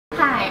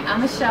I'm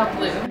Michelle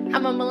Blue.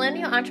 I'm a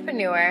millennial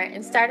entrepreneur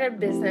and started a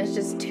business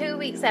just 2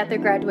 weeks after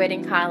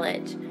graduating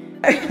college.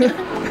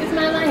 It's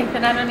my life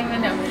and I don't even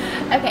know.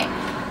 Okay.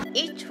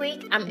 Each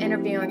week, I'm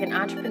interviewing an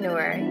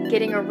entrepreneur,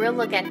 getting a real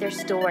look at their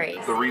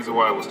stories. The reason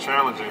why it was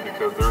challenging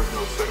because there's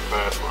no set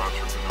path for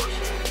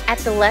entrepreneurship. At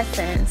the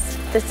lessons,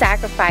 the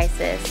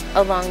sacrifices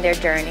along their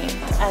journey.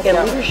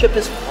 And leadership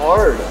is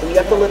hard, and you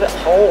have to live at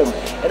home,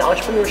 and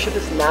entrepreneurship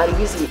is not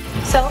easy.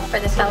 So, for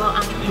the fellow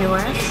entrepreneur,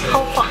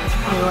 hopeful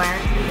entrepreneur,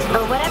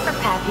 or whatever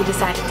path you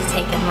decided to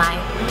take in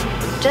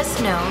life,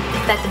 just know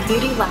that the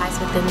beauty lies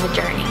within the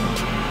journey.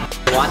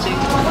 Watching?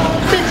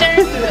 The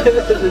journey.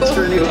 The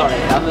journey.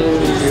 Alright, I'm gonna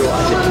leave you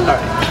watching.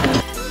 Alright.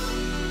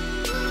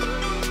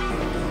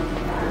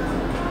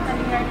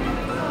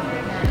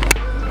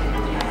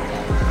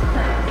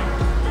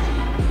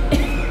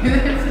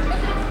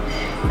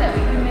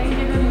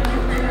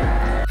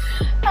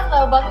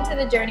 Hello, welcome to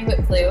The Journey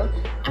with Blue.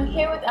 I'm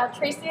here with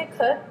Altricia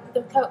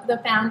Cook, the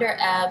founder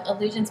of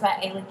Allusions by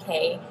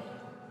A.Lekay.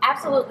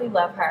 Absolutely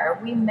love her.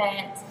 We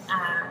met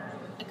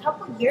a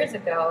couple years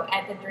ago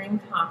at the Dream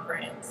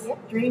Conference,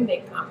 Dream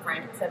Big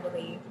Conference, I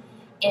believe.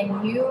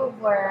 And you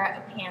were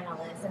a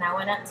panelist, and I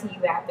went up to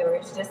you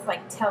afterwards, just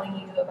like telling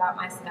you about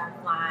my stock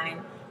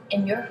line.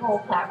 And your whole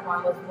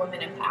platform was women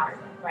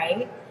empowerment,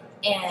 right?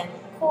 And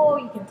cool,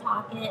 you can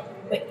talk it,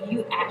 but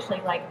you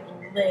actually like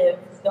live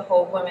the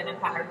whole women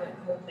empowerment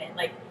movement.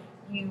 Like,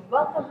 you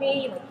welcome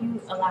me, like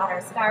you allowed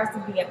our stars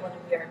to be at one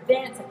of your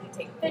events, like you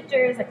take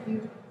pictures, like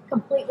you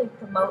completely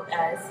promote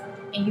us,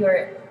 and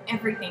you're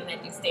everything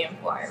that you stand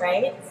for,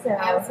 right? So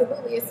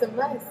absolutely, it's a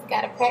must.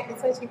 Gotta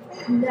practice what you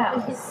preach.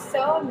 No, it's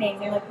so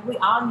amazing. Like, we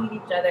all need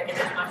each other in this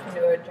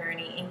entrepreneurial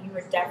journey, and you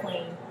were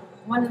definitely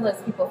one of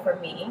those people for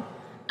me.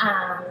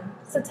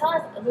 So tell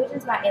us,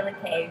 Allusions by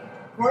A.Lekay,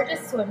 gorgeous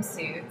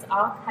swimsuits,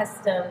 all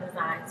custom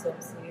designed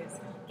swimsuits.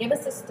 Give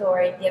us a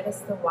story, give us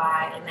the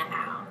why and the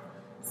how.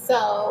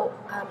 So,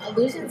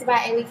 Allusions by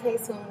A.Lekay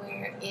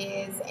Swimwear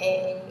is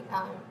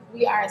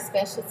we are a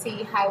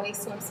specialty highway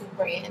swimsuit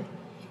brand.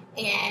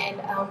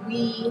 And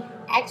we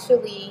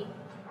actually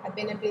have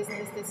been in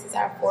business, this is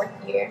our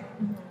 4th year.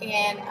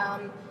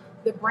 And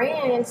the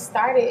brand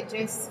started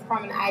just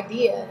from an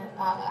idea.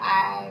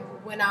 I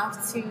went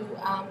off to,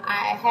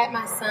 I had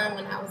my son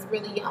when I was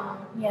really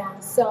young. Yeah.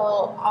 So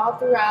all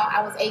throughout,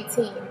 I was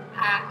 18.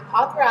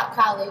 All throughout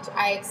college,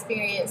 I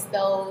experienced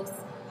those,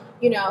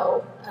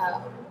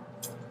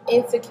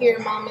 insecure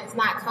moments,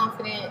 not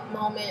confident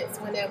moments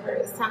whenever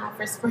it's time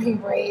for spring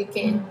break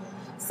and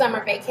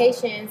summer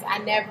vacations. I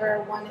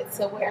never wanted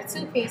to wear a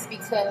two-piece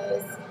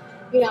because,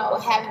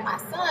 having my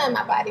son,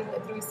 my body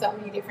went through so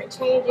many different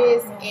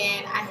changes,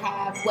 and I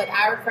have what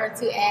I refer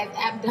to as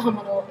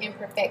abdominal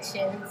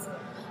imperfections.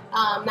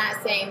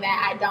 Not saying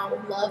that I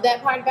don't love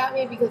that part about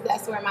me, because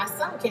that's where my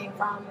son came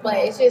from, but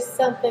it's just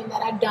something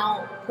that I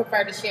don't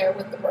prefer to share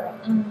with the world.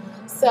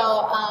 So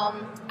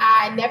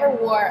I never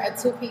wore a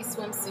two-piece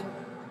swimsuit.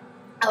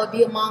 I would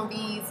be among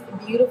these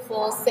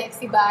beautiful,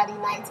 sexy body,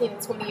 19 and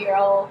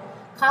 20-year-old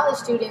college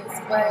students,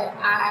 but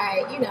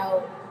I,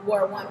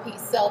 wore one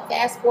piece. So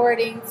fast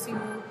forwarding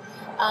to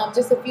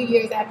just a few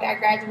years after I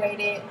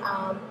graduated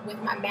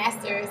with my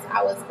master's,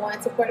 I was going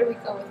to Puerto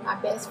Rico with my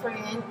best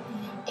friend,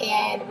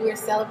 and we were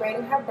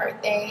celebrating her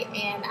birthday,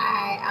 and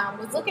I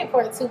was looking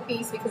for a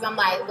two-piece because I'm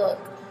like, look,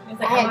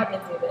 I had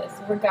to do this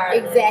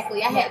regardless.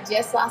 Exactly. I had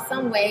just lost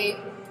some weight,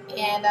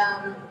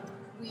 and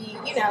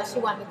she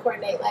wanted to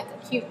coordinate like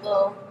a cute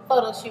little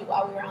photo shoot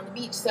while we were on the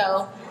beach.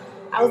 So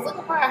I was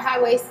looking for a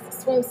high-waist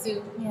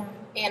swimsuit,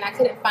 and I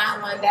couldn't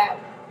find one that,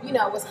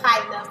 was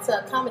high enough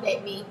to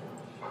accommodate me.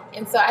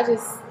 And so I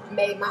just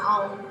made my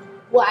own.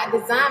 Well, I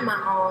designed my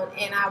own,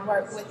 and I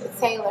worked with a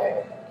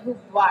tailor who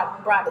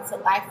brought it to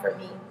life for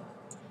me.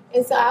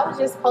 And so I was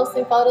just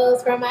posting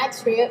photos from my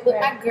trip with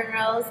my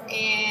girls,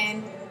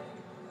 and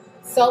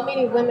so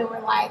many women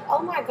were like, oh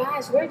my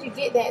gosh, where'd you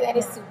get that? That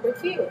is super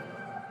cute.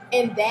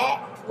 And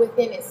that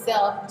within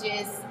itself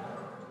just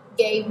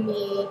gave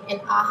me an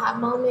aha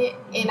moment,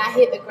 and I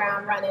hit the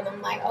ground running.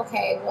 I'm like,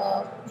 okay,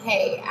 well,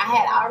 hey, I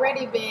had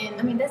already been...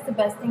 I mean, that's the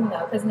best thing,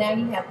 though, because now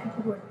you have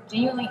people who are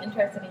genuinely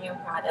interested in your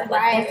product.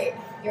 Right.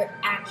 You're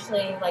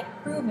actually,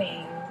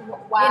 proving,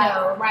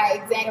 Wow,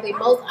 right, exactly.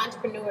 Most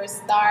entrepreneurs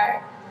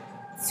start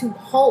to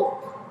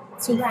hope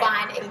to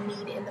find a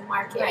need in the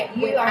market. Right,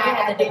 you when already I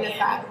have the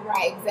identify.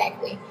 Right,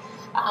 exactly.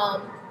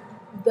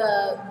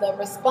 The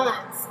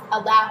response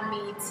allowed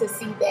me to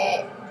see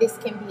that this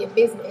can be a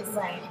business.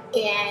 Right.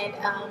 And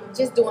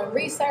just doing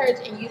research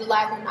and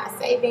utilizing my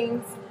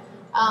savings.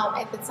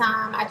 At the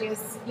time, I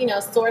just,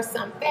 sourced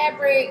some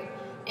fabric,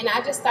 and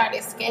I just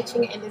started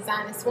sketching and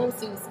designing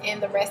swimsuits,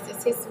 and the rest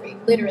is history,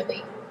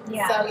 literally.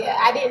 Yeah. So,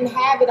 I didn't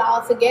have it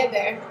all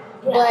together,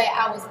 but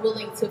I was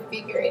willing to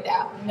figure it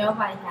out.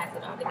 Nobody has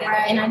it all together.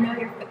 Right. And I know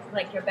your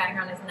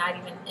background is not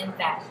even in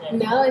fashion.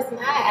 No, it's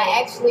not.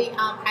 I actually,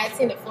 I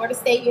attended Florida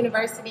State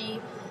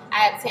University.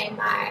 I obtained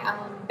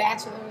my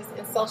bachelor's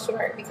in social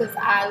work because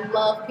I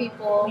love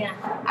people.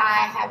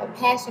 I have a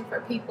passion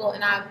for people,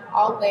 and I've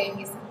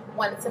always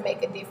wanted to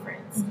make a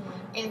difference.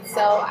 And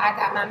so I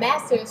got my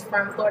master's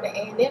from Florida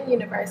A&M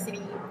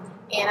University,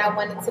 and I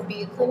wanted to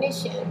be a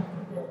clinician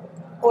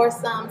or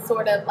some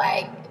sort of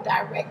like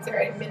director,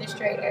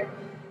 administrator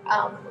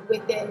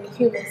within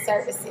human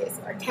services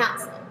or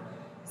counseling.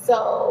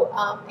 So,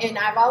 and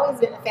I've always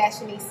been a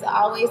fashionista.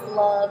 I always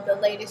loved the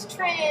latest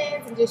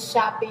trends and just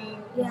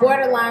shopping,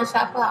 borderline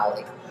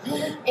shopaholic.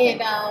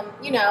 And,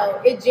 you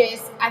know, it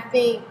just, I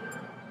think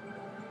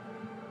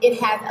it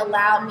has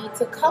allowed me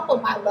to couple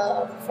my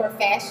love for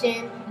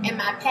fashion and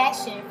my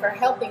passion for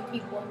helping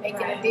people and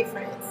making a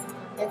difference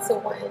into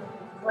one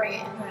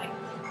brand. Right.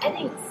 I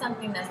think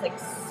something that's like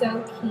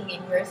so key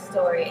in your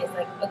story is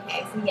like,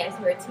 okay, so yes,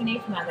 you're a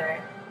teenage mother.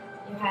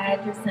 You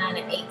had your son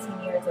at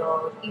 18 years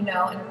old, you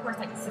know, and of course,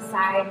 like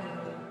society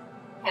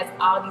has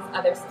all these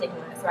other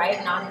stigmas, right?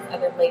 And all these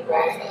other labels.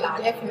 Right,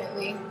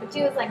 definitely. But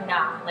she was like,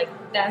 nah, like,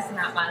 that's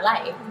not my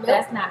life. Nope.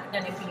 That's not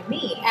going to be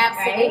me.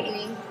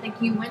 Absolutely. Right?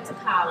 Like, you went to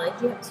college,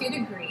 you have 2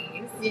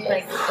 degrees. Yes.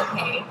 Like,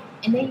 okay.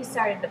 And then you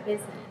started a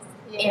business.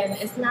 Yes.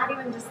 And it's not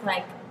even just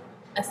like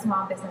a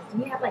small business.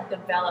 You have like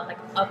developed like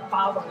a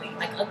following,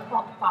 like a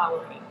cult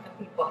following of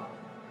people.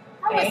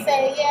 I would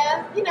say,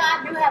 yeah, you know,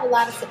 I do have a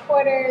lot of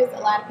supporters.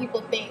 A lot of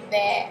people think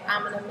that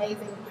I'm an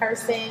amazing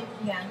person.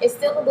 Yeah. It's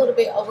still a little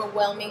bit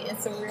overwhelming and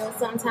surreal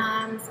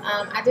sometimes.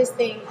 I just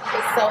think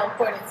it's so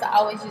important to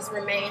always just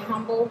remain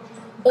humble.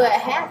 But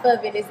half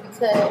of it is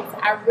because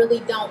I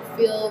really don't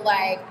feel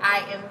like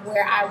I am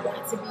where I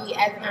want to be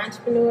as an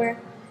entrepreneur.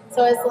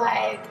 So it's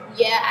like,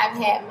 yeah, I've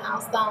had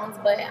milestones,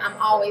 but I'm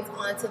always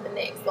on to the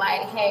next.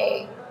 Like,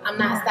 hey, I'm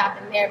not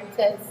stopping there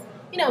because,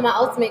 you know, my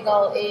ultimate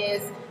goal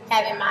is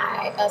having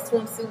my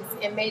swimsuits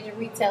in major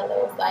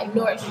retailers like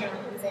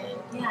Nordstrom's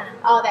and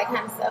all that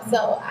kind of stuff.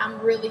 So I'm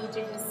really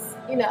just,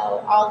 you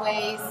know,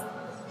 always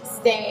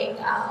staying,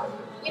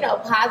 you know,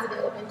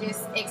 positive and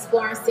just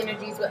exploring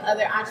synergies with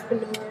other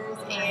entrepreneurs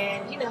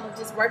and, you know,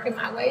 just working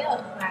my way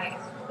up. Right.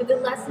 But the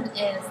lesson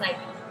is like,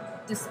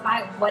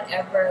 despite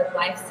whatever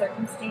life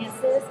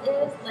circumstances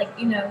is, like,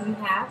 you know, you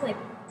have, like,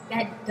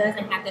 that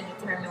doesn't have to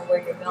determine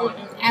where you're going.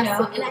 Absolutely. You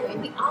know? And I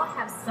think we all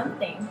have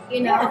something,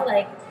 you know,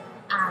 like,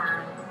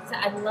 so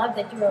I love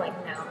that you were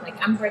like, no,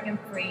 like, I'm breaking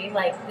free.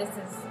 Like, this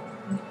is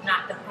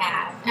not the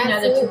path, you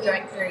know, the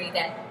trajectory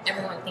that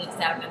everyone thinks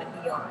that I'm going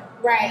to be on.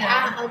 Right.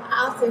 You know?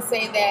 I often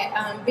say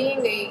that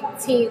being a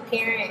teen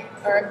parent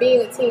or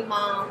being a teen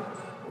mom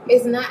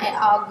is not at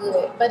all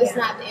good, but it's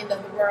not the end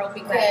of the world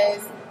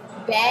because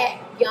that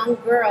young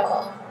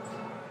girl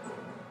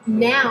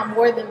now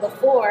more than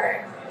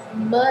before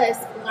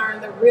must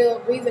learn the real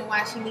reason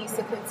why she needs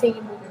to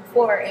continue moving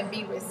forward and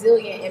be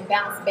resilient and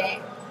bounce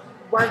back,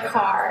 work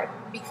hard,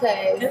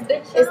 because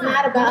it's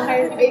not about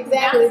her.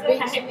 Exactly.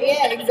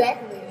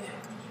 Exactly.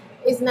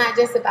 It's not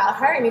just about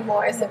her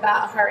anymore. It's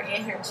about her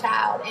and her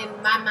child. And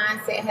my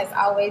mindset has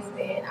always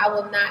been, I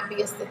will not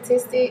be a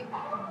statistic.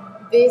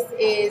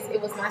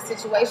 It was my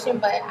situation,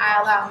 but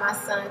I allowed my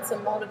son to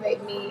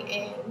motivate me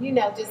and, you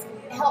know, just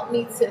help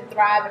me to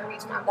thrive and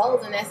reach my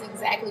goals. And that's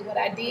exactly what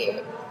I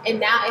did. And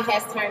now it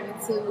has turned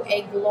into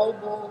a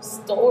global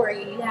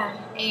story. Yeah.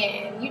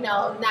 And, you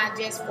know, not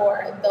just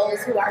for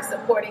those who are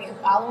supporting and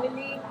following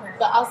me,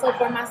 but also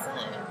for my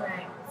son.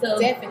 Right. So,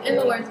 definitely. In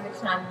the words of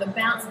Sean, the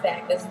bounce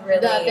back is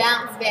really... The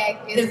bounce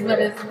back is what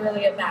it's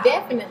really about.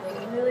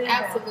 Definitely. Really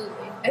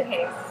Absolutely. About.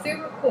 Okay,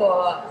 super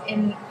cool.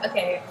 And,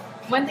 okay,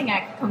 one thing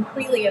I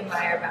completely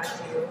admire about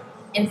you,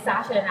 and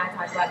Sasha and I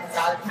talk about this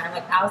all the time,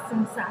 like, I'll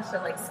send Sasha,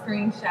 like,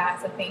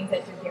 screenshots of things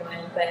that you're doing,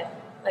 but,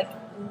 like,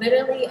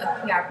 literally a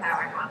PR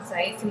powerhouse,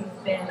 right? So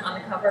you've been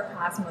on the cover of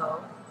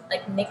Cosmo.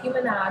 Like, Nicki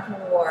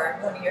Minaj wore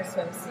one of your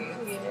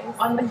swimsuits. Yes.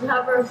 On the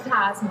cover of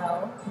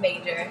Cosmo,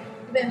 major.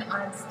 You've been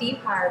on Steve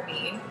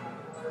Harvey,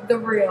 The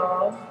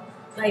Real,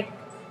 like,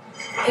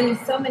 and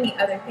so many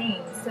other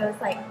things. So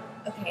it's like,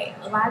 okay,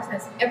 a lot of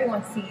times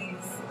everyone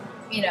sees,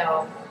 you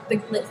know, the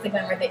glitz, the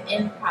glamour, the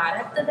end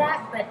product of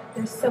that, but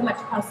there's so much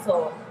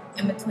hustle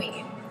in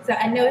between. So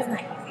I know it's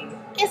not easy.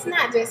 It's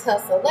not just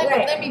hustle.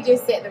 Let me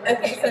just set the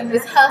record. Okay, so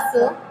it's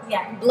hustle,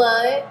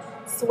 blood,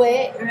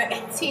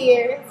 sweat,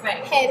 tears,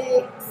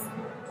 headaches.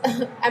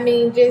 I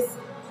mean, just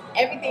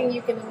everything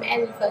you can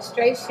imagine,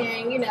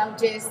 frustration, you know,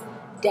 just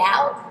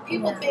doubt.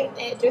 People think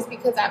that just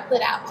because I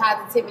put out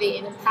positivity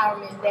and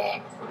empowerment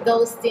that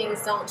those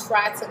things don't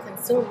try to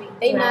consume me.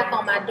 They knock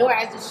on my door,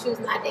 I just choose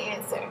not to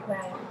answer.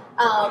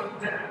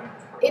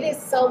 It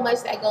is so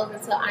much that goes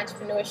into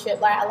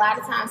entrepreneurship. Like, a lot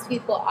of times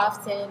people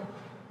often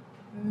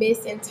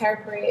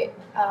misinterpret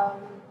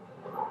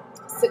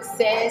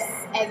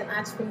success as an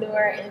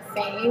entrepreneur and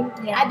fame.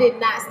 I did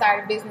not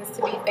start a business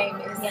to be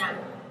famous.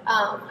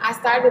 I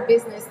started a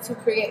business to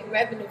create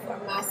revenue for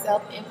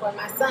myself and for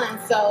my son.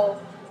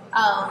 So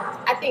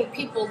I think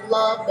people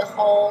love the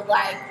whole,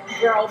 like,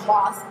 girl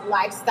boss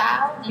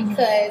lifestyle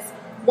because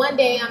one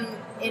day I'm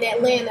in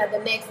Atlanta,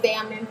 the next day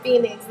I'm in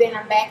Phoenix, then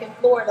I'm back in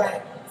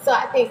Florida. So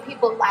I think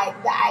people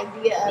like the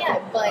idea of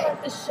it, but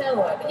like the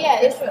show of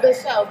it. The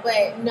show.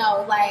 But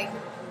no, like,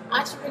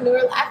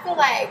 entrepreneurial, I feel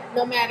like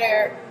no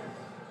matter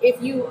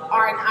if you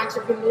are an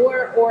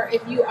entrepreneur or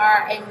if you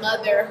are a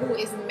mother who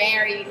is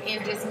married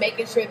and just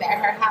making sure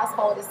that her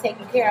household is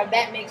taken care of,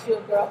 that makes you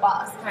a girl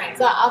boss. Right.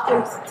 So I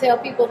often tell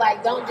people,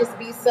 like, don't just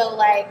be so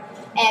like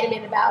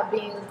adamant about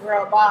being a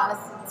girl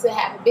boss to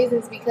have a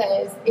business,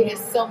 because it is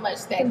so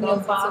much that goes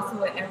into boss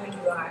wherever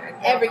you are.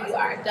 Ever you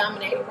are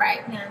dominating,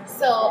 right? Yeah.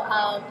 So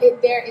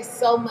there is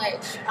so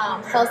much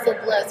hustle,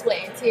 blood,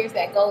 sweat, and tears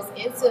that goes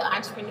into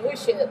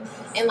entrepreneurship.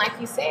 And like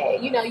you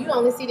said, you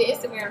only see the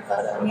Instagram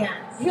photo. Yeah.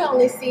 You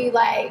only see,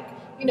 like,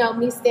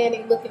 me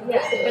standing looking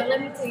good. But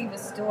let me tell you the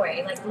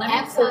story. Like, let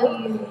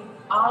Absolutely. me tell you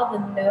all the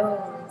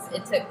no's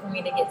it took for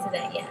me to get to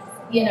that yes.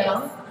 You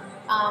know?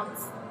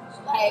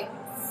 Like,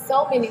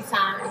 so many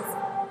times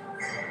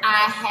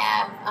I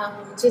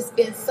have just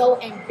been so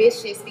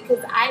ambitious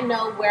because I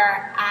know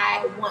where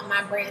I want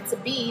my brand to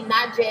be,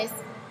 not just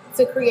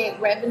to create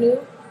revenue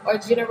or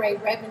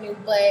generate revenue,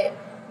 but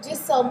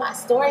just so my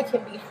story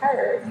can be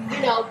heard.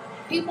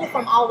 People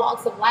from all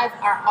walks of life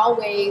are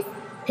always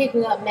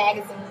picking up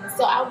magazines,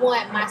 so I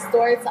want my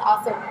story to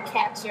also be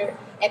captured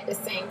at the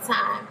same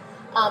time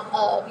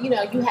of, you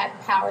have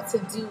the power to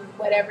do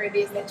whatever it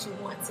is that you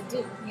want to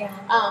do. Yeah.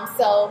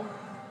 So,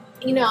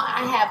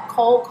 I have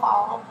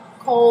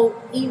cold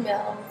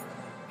emails,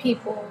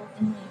 people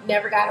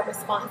never got a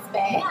response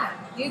back. Yeah,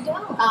 you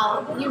don't.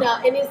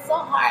 And it's so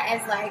hard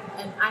as like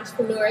an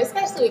entrepreneur,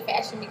 especially with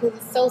fashion, because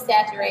it's so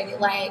saturated.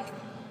 Like,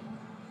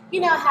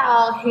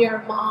 how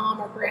your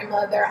mom or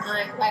grandmother,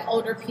 aunt, like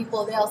older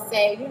people, they'll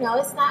say,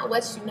 it's not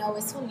what you know,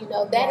 it's who you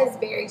know. That is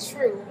very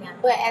true. Yeah.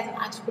 But as an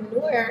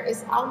entrepreneur,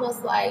 it's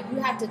almost like you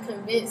have to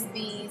convince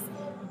these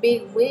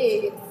big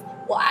wigs,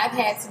 well, I've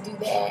had to do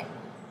that,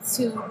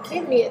 to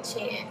give me a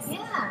chance.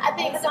 Yeah. I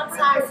think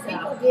sometimes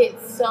people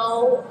get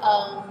so,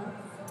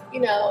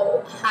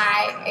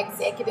 high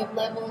executive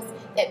levels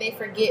that they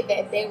forget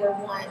that they were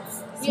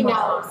once,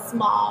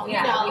 small.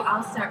 Yeah, we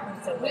all start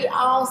from somewhere. We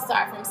all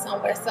start from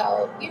somewhere.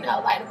 So,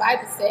 like the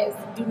Bible says,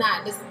 do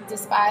not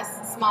despise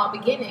small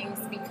beginnings,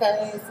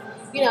 because,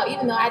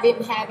 even though I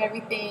didn't have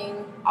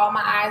everything, all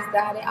my I's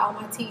dotted, all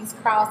my T's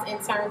crossed in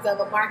terms of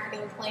a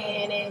marketing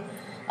plan and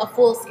a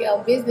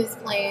full-scale business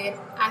plan,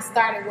 I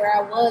started where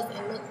I was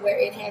and look where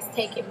it has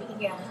taken me.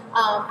 Yeah.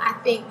 I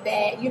think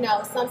that,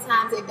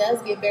 sometimes it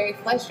does get very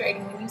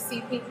frustrating when you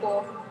see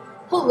people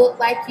who look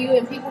like you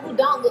and people who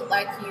don't look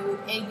like you,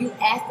 and you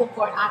ask them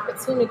for an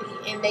opportunity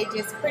and they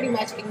just pretty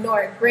much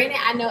ignore it. Granted,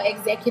 I know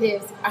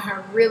executives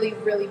are really,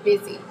 really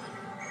busy.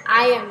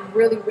 I am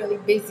really, really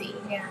busy.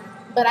 Yeah.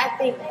 But I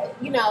think that,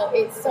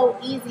 it's so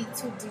easy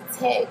to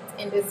detect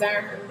and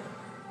discern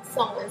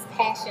someone's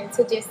passion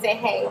to just say,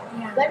 hey,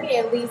 let me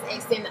at least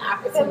extend the So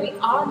opportunity. we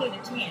all need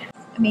a chance.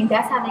 I mean,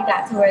 that's how they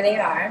got to where they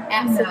are.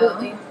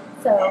 Absolutely.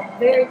 So,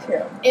 very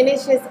true. And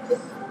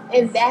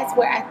and that's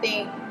where I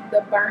think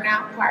the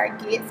burnout part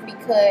gets,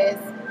 because,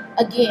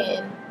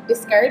 again,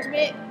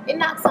 discouragement, it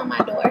knocks on my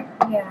door.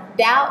 Yeah.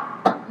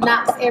 Doubt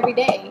knocks every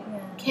day. Yeah.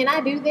 Can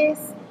I do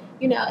this?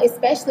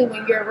 Especially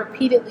when you're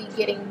repeatedly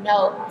getting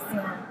no's.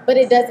 Yeah. But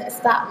it doesn't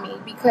stop me,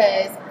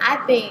 because I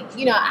think,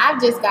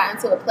 I've just gotten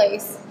to a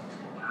place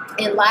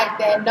in life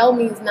that no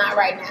means not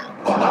right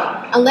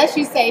now. Unless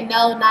you say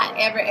no, not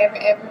ever, ever,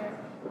 ever,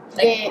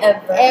 then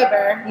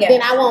ever, Yes.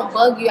 then I won't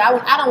bug you. I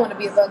don't want to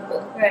be a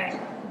bugaboo.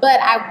 Right. But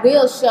I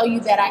will show you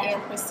that I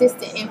am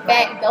persistent. In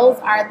fact, those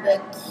are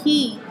the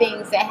key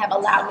things that have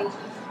allowed me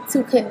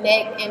to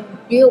connect and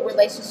build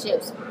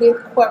relationships with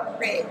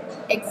corporate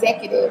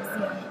executives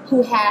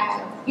who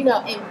have,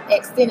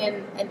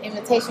 extended an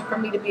invitation for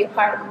me to be a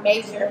part of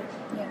major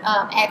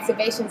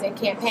activations and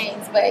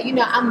campaigns. But,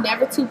 I'm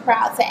never too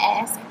proud to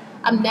ask.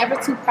 I'm never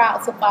too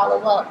proud to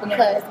follow up,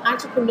 because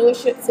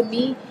entrepreneurship to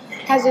me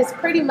has just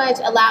pretty much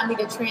allowed me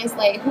to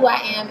translate who I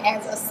am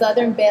as a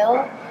Southern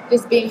belle,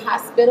 just being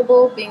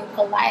hospitable, being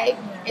polite,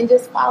 and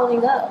just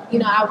following up.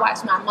 I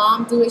watched my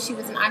mom do it. She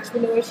was an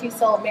entrepreneur. She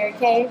sold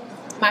A.Lekay.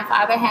 My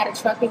father had a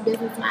trucking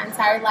business my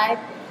entire life.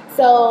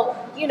 So,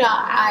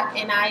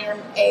 I am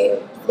a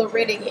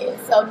Floridian.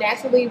 So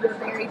naturally, we're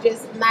very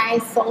just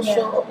nice,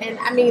 social. And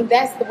I mean,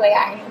 that's the way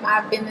I am.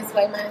 I've been this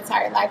way my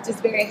entire life, just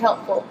very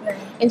helpful.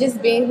 And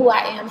just being who I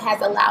am has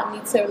allowed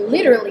me to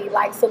literally,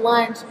 like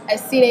Solange, a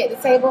seat at the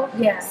table,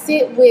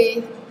 sit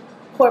with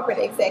corporate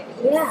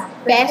executives,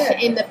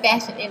 in the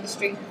fashion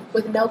industry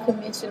with no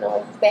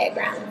conventional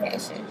background in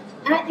fashion.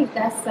 And I think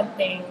that's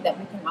something that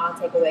we can all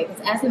take away,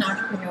 because as an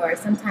entrepreneur,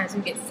 sometimes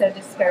we get so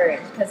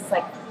discouraged, because it's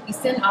like you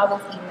send all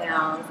those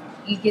emails,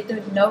 you get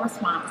the no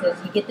responses,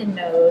 you get the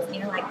no's, and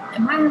you're like,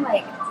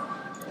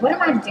 what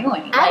am I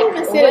doing? I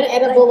even sent an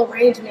edible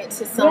arrangement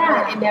to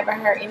someone and never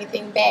heard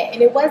anything back.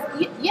 And it was,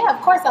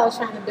 of course I was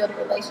trying to build a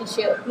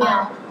relationship.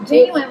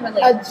 Genuine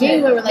relationship. A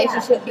genuine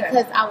relationship,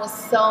 because I was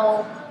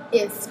so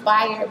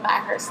inspired by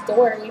her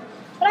story.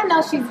 But I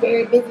know she's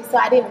very busy, so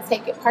I didn't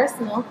take it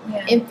personal.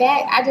 Yeah. In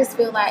fact, I just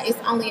feel like it's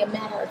only a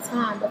matter of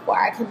time before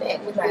I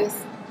connect with this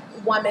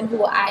woman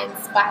who I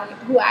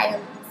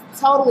am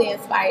totally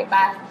inspired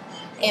by.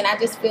 And I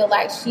just feel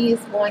like she is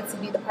going to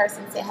be the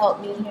person to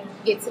help me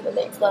get to the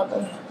next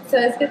level. So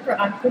it's good for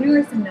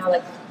entrepreneurs to know,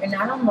 like, you're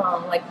not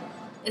alone. Like,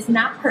 it's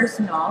not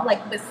personal,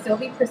 like, but still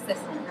be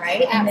persistent,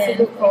 right?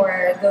 Absolutely. And then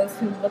for those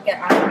who look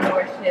at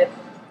entrepreneurship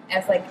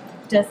as like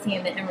just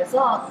seeing the end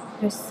result,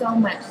 there's so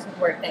much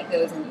work that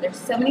goes in. There's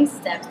so many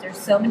steps. There's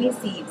so many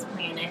seeds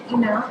planted, you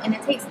know, and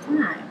it takes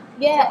time.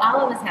 Yeah, so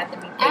all of us have to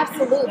be patient.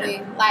 Absolutely.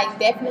 Yeah. Like,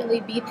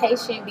 definitely be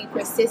patient, be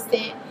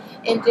persistent,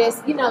 and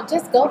just, you know,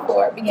 just go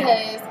for it.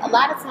 Because a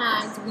lot of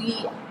times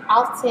we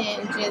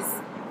often just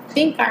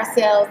think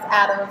ourselves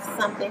out of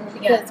something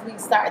because we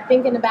start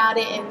thinking about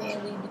it, and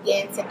then we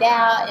begin to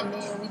doubt, and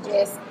then we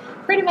just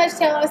pretty much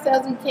tell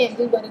ourselves we can't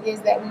do what it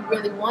is that we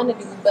really want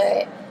to do.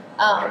 But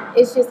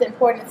it's just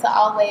important to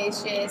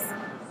always just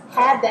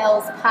have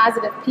those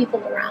positive people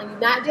around you,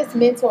 not just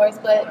mentors,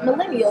 but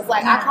millennials.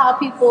 Like, I call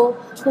people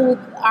who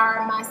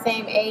are my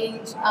same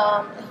age,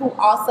 who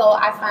also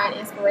I find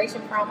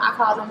inspiration from, I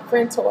call them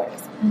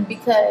friendtors,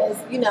 because,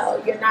 you know,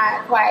 you're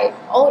not quite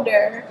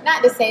older.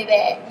 Not to say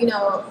that, you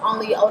know,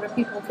 only older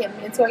people can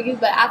mentor you,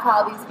 but I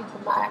call these people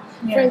my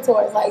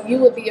friendtors. Like, you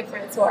would be a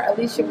friendtor.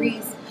 Alicia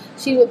Reese,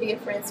 she would be a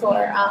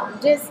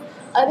friendtor. Just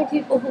other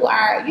people who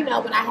are, you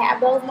know, when I have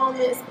those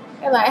moments,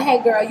 they're like,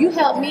 hey, girl, you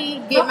helped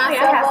me get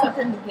myself I have up.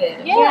 something to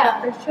give.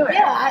 Yeah, for sure.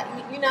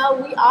 Yeah, you know,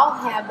 we all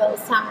have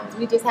those times.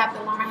 We just have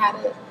to learn how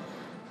to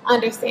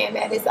understand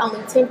that it's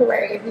only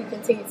temporary if we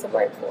continue to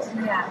work for it.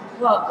 Yeah.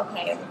 Well,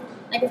 okay.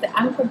 Like I said,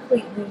 I'm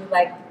completely,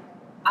 like,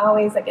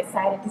 always, like,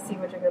 excited to see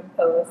what you're going to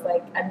post.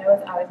 Like, I know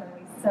it's always going to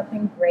be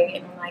something great,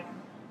 and I'm like,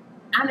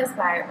 I'm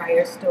inspired by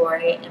your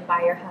story and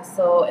by your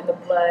hustle and the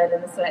blood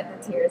and the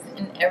sweat, the tears,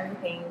 and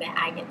everything that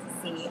I get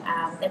to see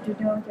that you're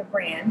doing with your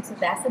brand. So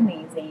that's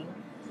amazing.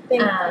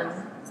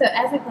 So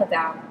as we close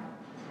out,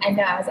 I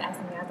know I was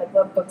asking you, I was like,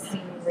 what books do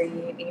you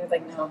read? And he was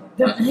like, no,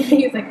 don't.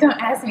 He was like, don't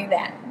ask me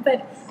that.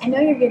 But I know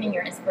you're getting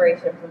your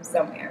inspiration from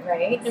somewhere,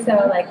 right?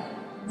 So, like,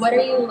 what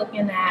are you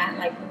looking at?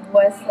 Like,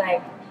 what's,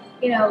 like,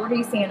 you know, what are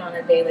you seeing on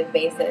a daily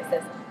basis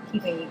that's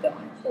keeping you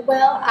going?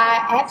 Well,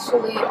 I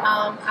actually,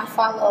 I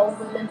follow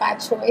Women by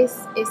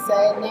Choice. It's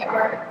a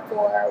network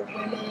for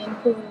women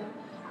who,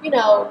 you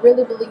know,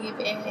 really believe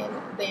in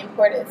the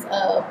importance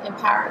of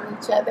empowering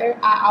each other.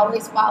 I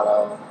always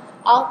follow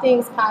all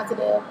things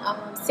positive.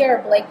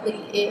 Sarah Blakely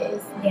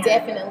is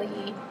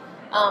definitely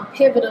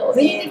pivotal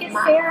We need to get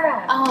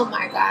Sarah. Oh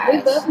my gosh.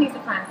 We both need to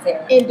find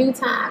Sarah. In due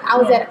time. I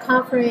was at a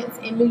conference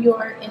in New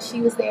York, and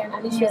she was there, and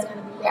I knew she was going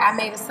to be there. I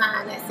made a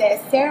sign that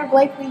said, Sarah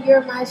Blakely,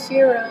 you're my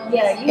shero.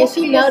 Yeah, you and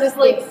she noticed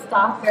a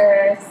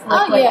stalker,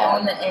 like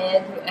on the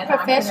edge.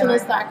 Professional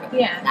stalker.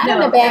 Yeah. Not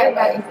in a bad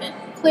way.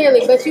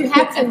 Clearly, but you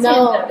have to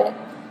know.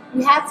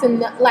 You have to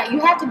know, like,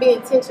 you have to be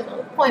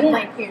intentional, point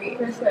blank, period.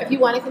 For sure. If you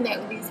want to connect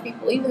with these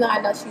people, even though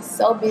I know she's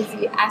so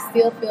busy, I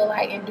still feel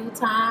like in due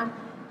time,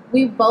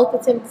 we both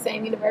attended the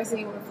same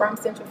university. We're from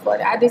Central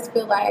Florida. I just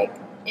feel like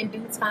in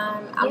due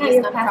time, I'm just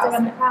going to cross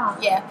on the cross.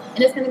 Yeah.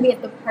 And it's going to be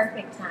at the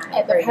perfect time.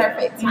 At the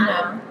perfect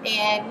time. You know?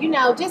 And, you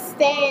know, just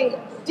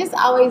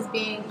always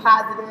being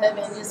positive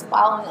and just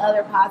following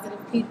other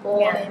positive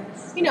people and,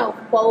 you know,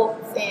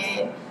 quotes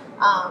and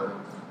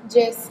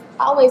just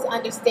always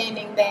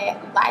understanding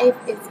that life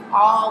is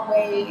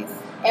always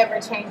ever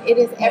changing. It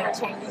is ever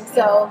changing.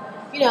 So,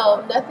 you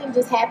know, nothing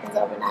just happens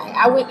overnight.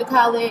 I went to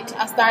college.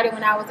 I started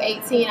when I was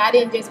 18. I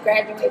didn't just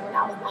graduate when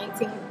I was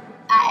 19.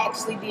 I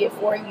actually did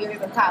 4 years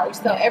of college.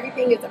 So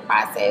everything is a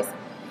process.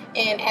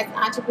 And as an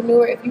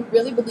entrepreneur, if you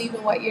really believe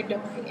in what you're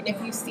doing, and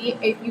if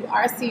you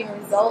are seeing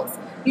results,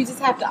 you just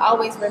have to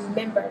always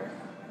remember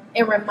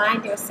and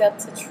remind yourself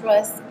to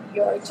trust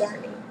your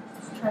journey.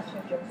 Trust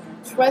your journey.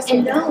 Trust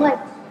your journey. And don't, like,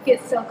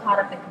 get so caught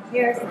up in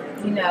comparison,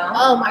 you know?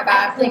 Oh my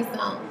God, please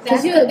don't.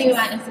 That's the thing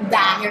about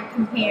Instagram. You're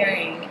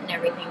comparing and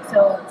everything.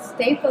 So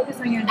stay focused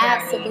on your journey.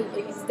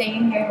 Absolutely. Stay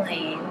in your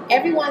lane.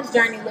 Everyone's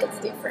journey looks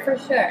different. For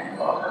sure.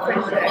 For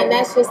sure. And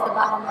that's just the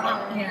bottom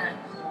line.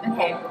 Yeah.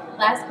 Okay.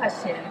 Last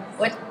question,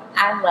 which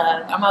I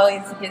love. I'm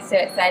always get so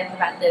excited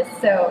about this.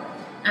 So,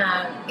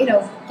 you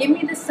know, give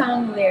me the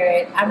song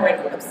lyric. I'm like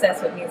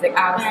obsessed with music,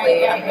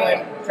 obviously. I'm going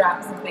to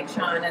drop some Big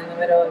Sean in the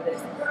middle of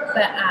this.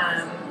 But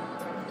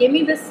give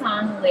me the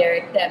song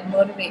lyric that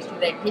motivates you,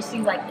 that gets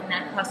you, like, in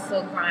that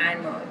hustle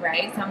grind mode,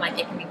 right? So I'm like,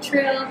 it can be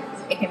trill,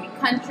 it can be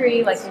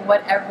country, like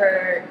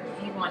whatever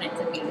you want it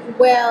to be.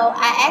 Well,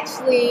 I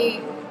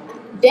actually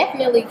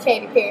definitely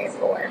Katy Perry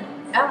for.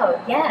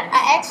 Oh, yes.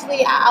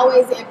 I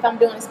always, if I'm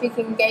doing a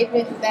speaking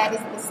engagement, that is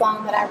the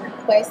song that I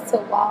request to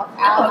walk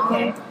out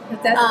on.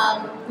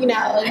 You know,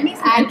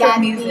 I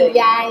got the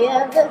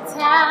eye of the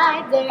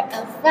tiger,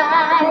 a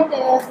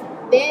fighter,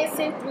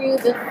 dancing through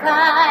the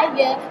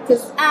fire,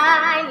 'cause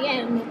I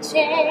am a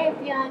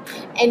champion,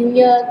 and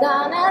you're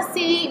gonna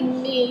see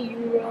me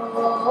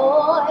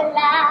roar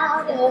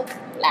louder,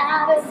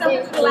 louder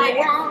than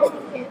lion.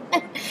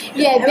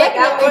 Yeah, definitely.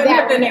 I wouldn't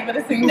have been able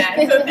to sing that,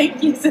 so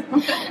thank you so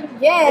much.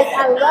 Yes,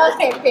 I love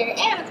Katy Perry,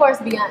 and of course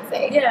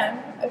Beyonce. Yeah.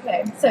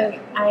 Okay. So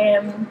I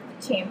am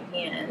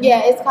champion.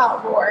 Yeah, it's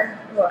called Roar.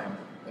 Roar.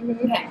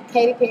 Mm-hmm. Okay.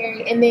 Katy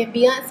Perry, and then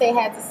Beyonce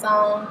has a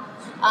song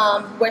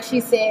where she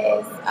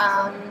says,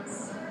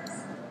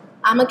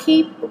 I'm gonna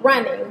keep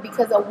running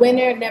because a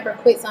winner never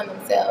quits on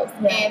themselves.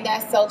 Yeah. And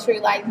that's so true.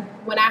 Like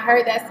when I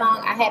heard that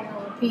song, I had it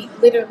on repeat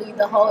literally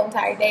the whole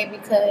entire day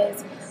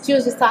because she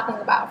was just talking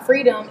about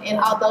freedom. And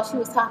although she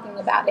was talking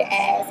about it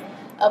as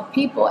of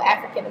people,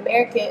 African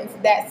Americans,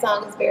 that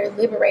song is very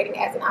liberating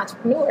as an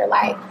entrepreneur.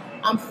 Like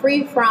I'm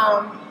free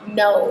from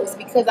no's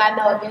because I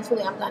know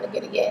eventually I'm gonna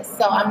get a yes.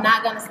 So I'm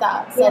not gonna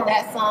stop. So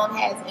that song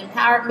has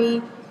empowered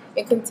me.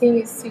 It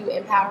continues to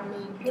empower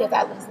me because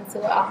I listen to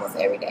it almost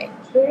every day.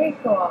 Very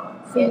cool.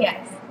 So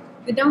yes,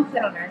 we don't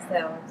quit on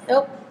ourselves.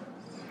 Nope.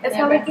 That's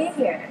how we get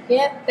here.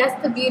 Yep.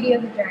 That's the beauty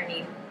of the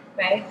journey,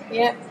 right?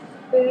 Yep.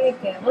 Very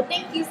good. Well,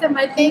 thank you so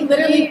much. Thank you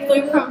literally you.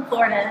 flew from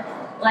Florida,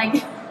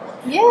 like,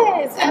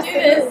 Yes, to do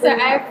this. So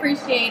I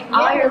appreciate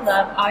all your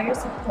love, all your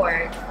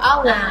support.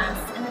 Always.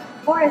 And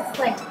of course,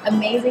 like,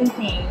 amazing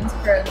things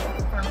from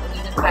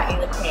Allusions by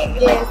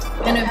A.Lekay. Yes.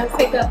 Like, gonna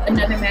pick up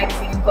another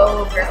magazine,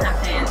 Vogue or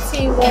something, and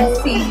see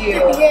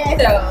you.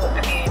 Yes. So,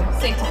 I mean,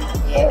 stay tuned.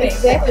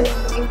 Yes,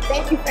 definitely.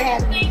 Thank you for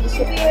having me. Thank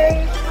you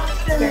very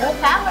much. Girl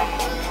power.